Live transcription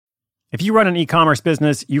If you run an e-commerce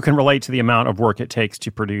business, you can relate to the amount of work it takes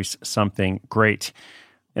to produce something great.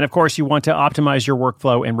 And of course, you want to optimize your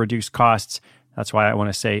workflow and reduce costs. That's why I want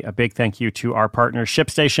to say a big thank you to our partner,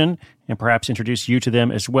 ShipStation, and perhaps introduce you to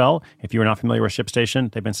them as well. If you are not familiar with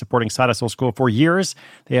ShipStation, they've been supporting Side Hustle School for years.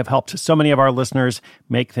 They have helped so many of our listeners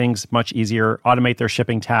make things much easier, automate their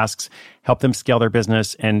shipping tasks, help them scale their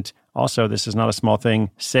business, and also, this is not a small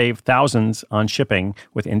thing, save thousands on shipping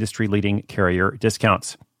with industry-leading carrier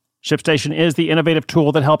discounts. ShipStation is the innovative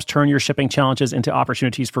tool that helps turn your shipping challenges into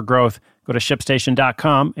opportunities for growth. Go to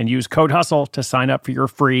ShipStation.com and use code HUSTLE to sign up for your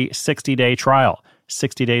free 60-day trial.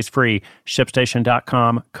 60 days free.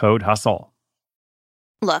 ShipStation.com, code HUSTLE.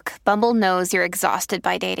 Look, Bumble knows you're exhausted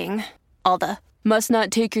by dating. All the, must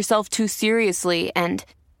not take yourself too seriously, and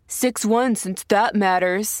 6'1" since that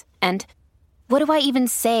matters. And what do I even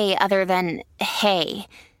say other than, hey?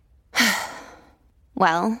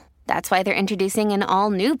 Well, that's why they're introducing an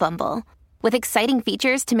all-new Bumble, with exciting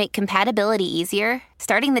features to make compatibility easier,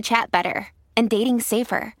 starting the chat better, and dating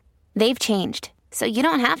safer. They've changed, so you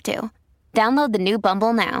don't have to. Download the new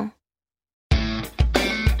Bumble now.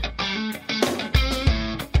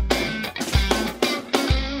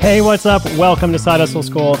 Hey, what's up? Welcome to Side Hustle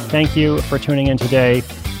School. Thank you for tuning in today.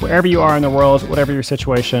 Wherever you are in the world, whatever your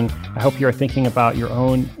situation, I hope you are thinking about your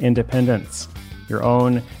own independence, your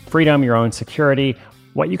own freedom, your own security,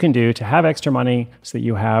 what you can do to have extra money so that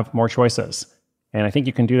you have more choices. And I think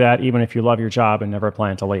you can do that even if you love your job and never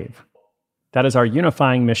plan to leave. That is our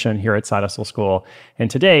unifying mission here at Side Hustle School.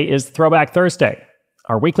 And today is Throwback Thursday,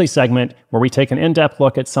 our weekly segment where we take an in-depth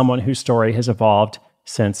look at someone whose story has evolved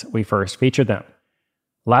since we first featured them.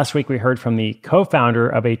 Last week, we heard from the co-founder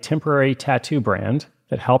of a temporary tattoo brand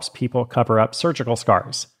that helps people cover up surgical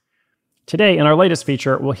scars. Today, in our latest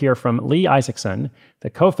feature, we'll hear from Lee Isaacson, the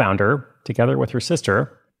co-founder, together with her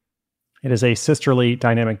sister. It is a sisterly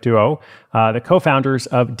dynamic duo, the co-founders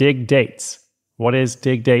of Dig Dates. What is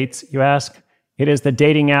Dig Dates, you ask? It is the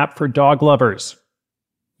dating app for dog lovers.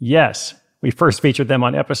 Yes, we first featured them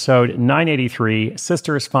on episode 983,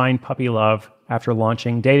 Sisters Find Puppy Love After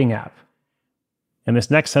Launching Dating App. And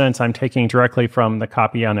this next sentence I'm taking directly from the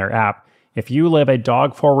copy on their app. If you live a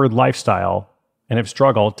dog-forward lifestyle and have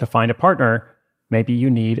struggled to find a partner, maybe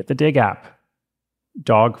you need the Dig app.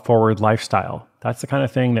 Dog-forward lifestyle. That's the kind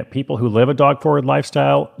of thing that people who live a dog-forward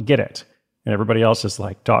lifestyle get it. And everybody else is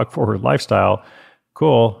like, dog-forward lifestyle?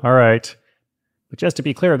 Cool, all right. But just to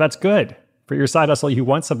be clear, that's good. For your side hustle, you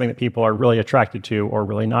want something that people are really attracted to or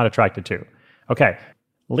really not attracted to. Okay,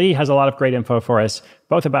 Lee has a lot of great info for us,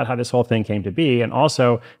 both about how this whole thing came to be and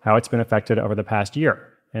also how it's been affected over the past year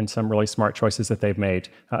and some really smart choices that they've made,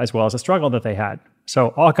 as well as a struggle that they had.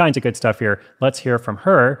 So all kinds of good stuff here. Let's hear from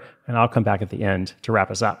her, and I'll come back at the end to wrap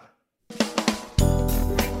us up.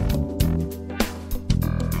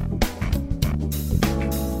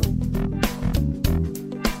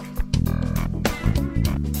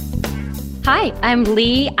 Hi, I'm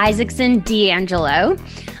Lee Isaacson D'Angelo.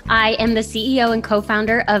 I am the CEO and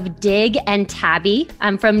co-founder of Dig and Tabby.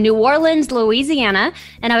 I'm from New Orleans, Louisiana,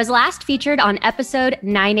 and I was last featured on episode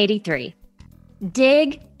 983.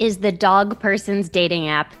 Dig is the dog person's dating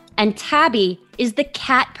app, and Tabby is the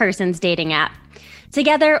cat person's dating app.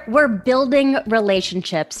 Together, we're building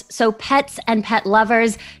relationships so pets and pet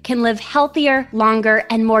lovers can live healthier, longer,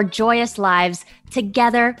 and more joyous lives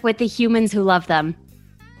together with the humans who love them.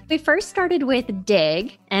 We first started with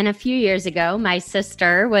Dig, and a few years ago, my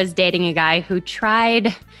sister was dating a guy who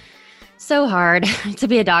tried so hard to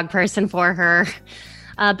be a dog person for her.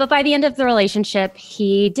 But by the end of the relationship,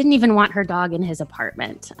 he didn't even want her dog in his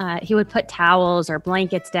apartment. He would put towels or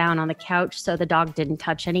blankets down on the couch so the dog didn't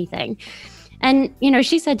touch anything. And,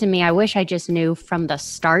 she said to me, I wish I just knew from the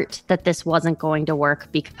start that this wasn't going to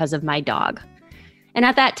work because of my dog. And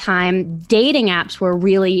at that time, dating apps were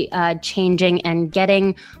really changing and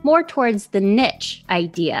getting more towards the niche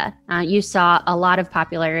idea. You saw a lot of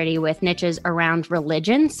popularity with niches around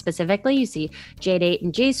religion specifically. You see JDate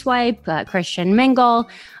and JSwipe, Christian Mingle,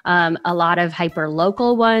 a lot of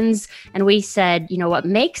hyper-local ones. And we said, what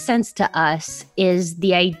makes sense to us is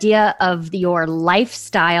the idea of your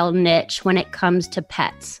lifestyle niche when it comes to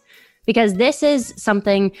pets. Because this is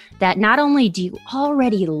something that not only do you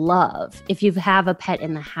already love if you have a pet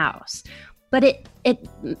in the house, but it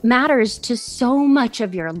matters to so much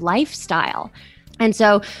of your lifestyle. And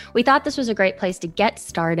so we thought this was a great place to get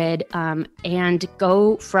started and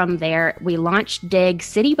go from there. We launched Dig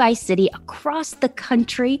city by city across the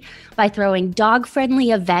country by throwing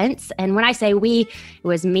dog-friendly events. And when I say we, it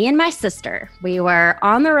was me and my sister. We were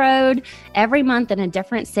on the road every month in a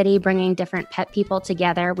different city, bringing different pet people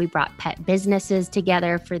together. We brought pet businesses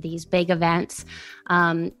together for these big events.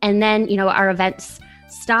 And then, our events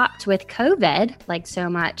stopped with COVID, like so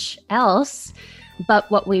much else.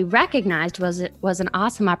 But what we recognized was it was an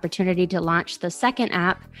awesome opportunity to launch the second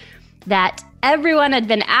app that everyone had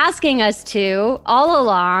been asking us to all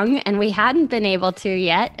along, and we hadn't been able to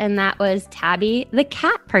yet. And that was Tabby, the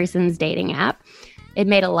cat person's dating app. It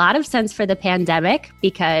made a lot of sense for the pandemic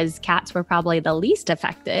because cats were probably the least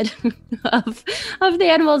affected of the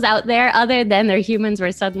animals out there, other than their humans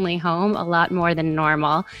were suddenly home a lot more than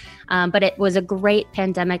normal. But it was a great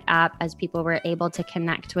pandemic app as people were able to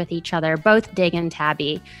connect with each other, both Dig and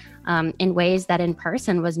Tabby, in ways that in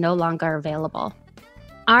person was no longer available.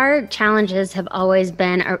 Our challenges have always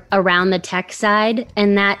been around the tech side,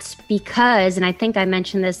 and that's because, and I think I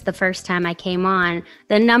mentioned this the first time I came on,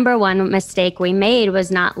 the number one mistake we made was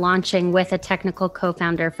not launching with a technical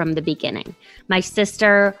co-founder from the beginning. My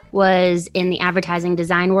sister was in the advertising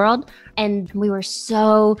design world, and we were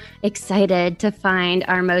so excited to find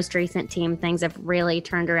our most recent team. Things have really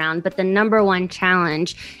turned around. But the number one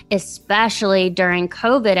challenge, especially during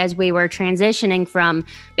COVID, as we were transitioning from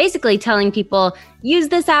basically telling people, use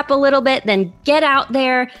this app a little bit, then get out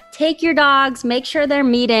there, take your dogs, make sure they're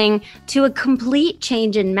meeting, to a complete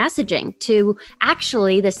change in messaging to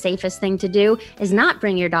actually the safest thing to do is not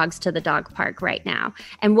bring your dogs to the dog park right now.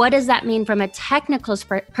 And what does that mean from a technical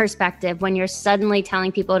perspective when you're suddenly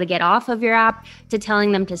telling people to get off of your app to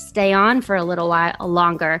telling them to stay on for a little while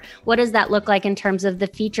longer? What does that look like in terms of the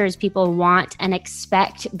features people want and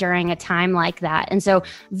expect during a time like that? And so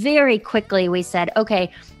very quickly we said,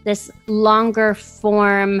 okay, this longer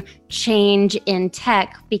form change in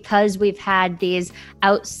tech, because we've had these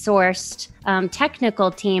outsourced technical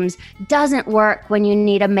teams, doesn't work when you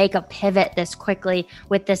need to make a pivot this quickly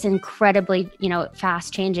with this incredibly,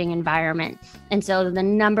 fast changing environment. And so the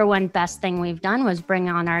number one best thing we've done was bring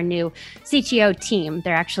on our new CTO team.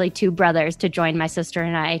 They're actually two brothers to join my sister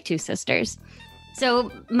and I, two sisters.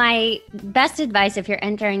 So my best advice if you're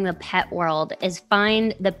entering the pet world is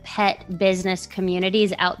find the pet business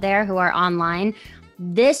communities out there who are online.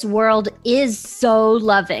 This world is so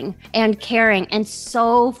loving and caring and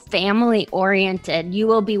so family oriented. You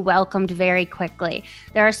will be welcomed very quickly.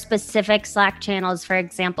 There are specific Slack channels, for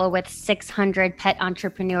example, with 600 pet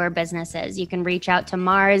entrepreneur businesses. You can reach out to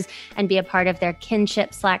Mars and be a part of their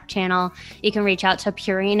kinship Slack channel. You can reach out to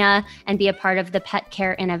Purina and be a part of the Pet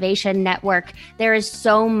Care Innovation Network. There is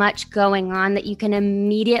so much going on that you can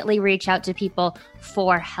immediately reach out to people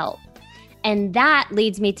for help. And that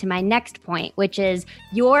leads me to my next point, which is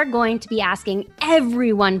you're going to be asking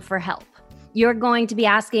everyone for help. You're going to be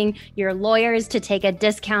asking your lawyers to take a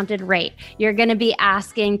discounted rate. You're going to be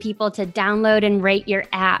asking people to download and rate your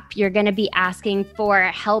app. You're going to be asking for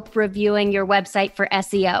help reviewing your website for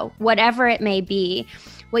SEO, whatever it may be.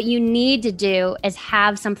 What you need to do is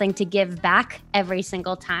have something to give back every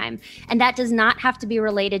single time. And that does not have to be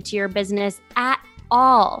related to your business at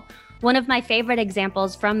all. One of my favorite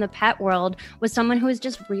examples from the pet world was someone who was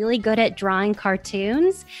just really good at drawing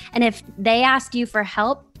cartoons. And if they asked you for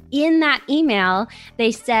help, in that email,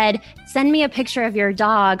 they said, send me a picture of your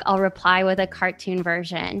dog. I'll reply with a cartoon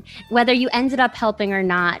version. Whether you ended up helping or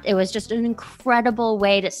not, it was just an incredible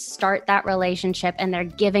way to start that relationship, and they're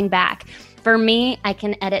giving back. For me, I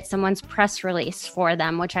can edit someone's press release for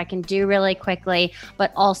them, which I can do really quickly,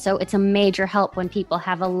 but also it's a major help when people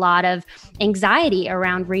have a lot of anxiety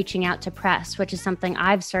around reaching out to press, which is something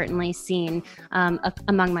I've certainly seen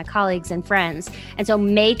among my colleagues and friends. And so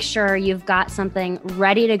make sure you've got something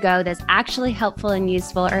ready to go that's actually helpful and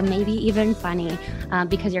useful, or maybe even funny,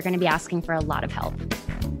 because you're going to be asking for a lot of help.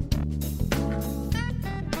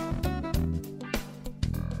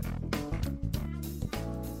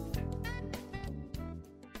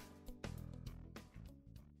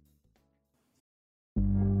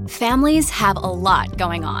 Families have a lot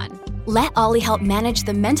going on. Let Ollie help manage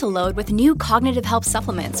the mental load with new cognitive help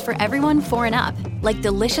supplements for everyone 4 and up, like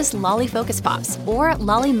delicious Lolly Focus Pops or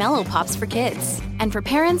Lolly Mellow Pops for kids. And for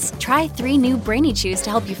parents, try 3 new Brainy Chews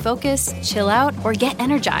to help you focus, chill out, or get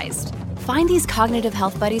energized. Find these cognitive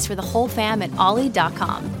health buddies for the whole fam at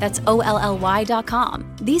ollie.com. That's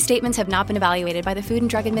OLLY.com. These statements have not been evaluated by the Food and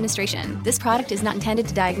Drug Administration. This product is not intended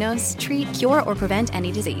to diagnose, treat, cure, or prevent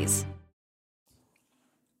any disease.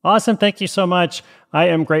 Awesome. Thank you so much. I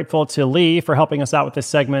am grateful to Lee for helping us out with this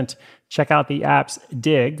segment. Check out the apps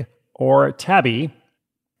Dig, or Tabby.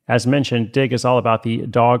 As mentioned, Dig is all about the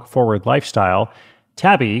dog-forward lifestyle.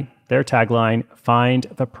 Tabby, their tagline, find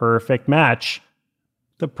the perfect match.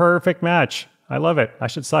 The perfect match. I love it. I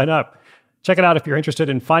should sign up. Check it out if you're interested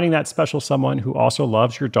in finding that special someone who also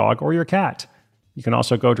loves your dog or your cat. You can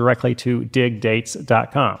also go directly to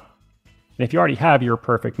digdates.com. And if you already have your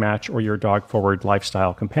perfect match or your dog-forward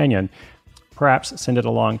lifestyle companion, perhaps send it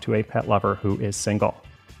along to a pet lover who is single.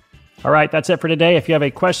 All right, that's it for today. If you have a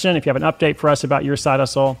question, if you have an update for us about your side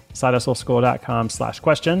hustle,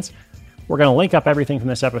 sidehustleschool.com/questions. We're going to link up everything from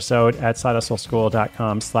this episode at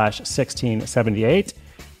sidehustleschool.com/1678.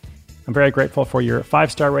 I'm very grateful for your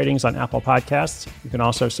 5-star ratings on Apple Podcasts. You can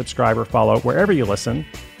also subscribe or follow wherever you listen,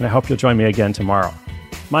 and I hope you'll join me again tomorrow.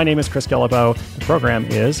 My name is Chris Guillebeau. The program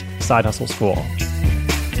is Side Hustle School.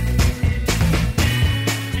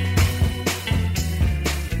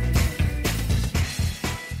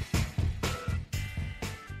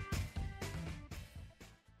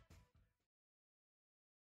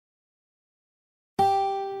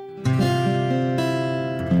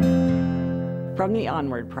 From the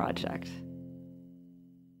Onward Project.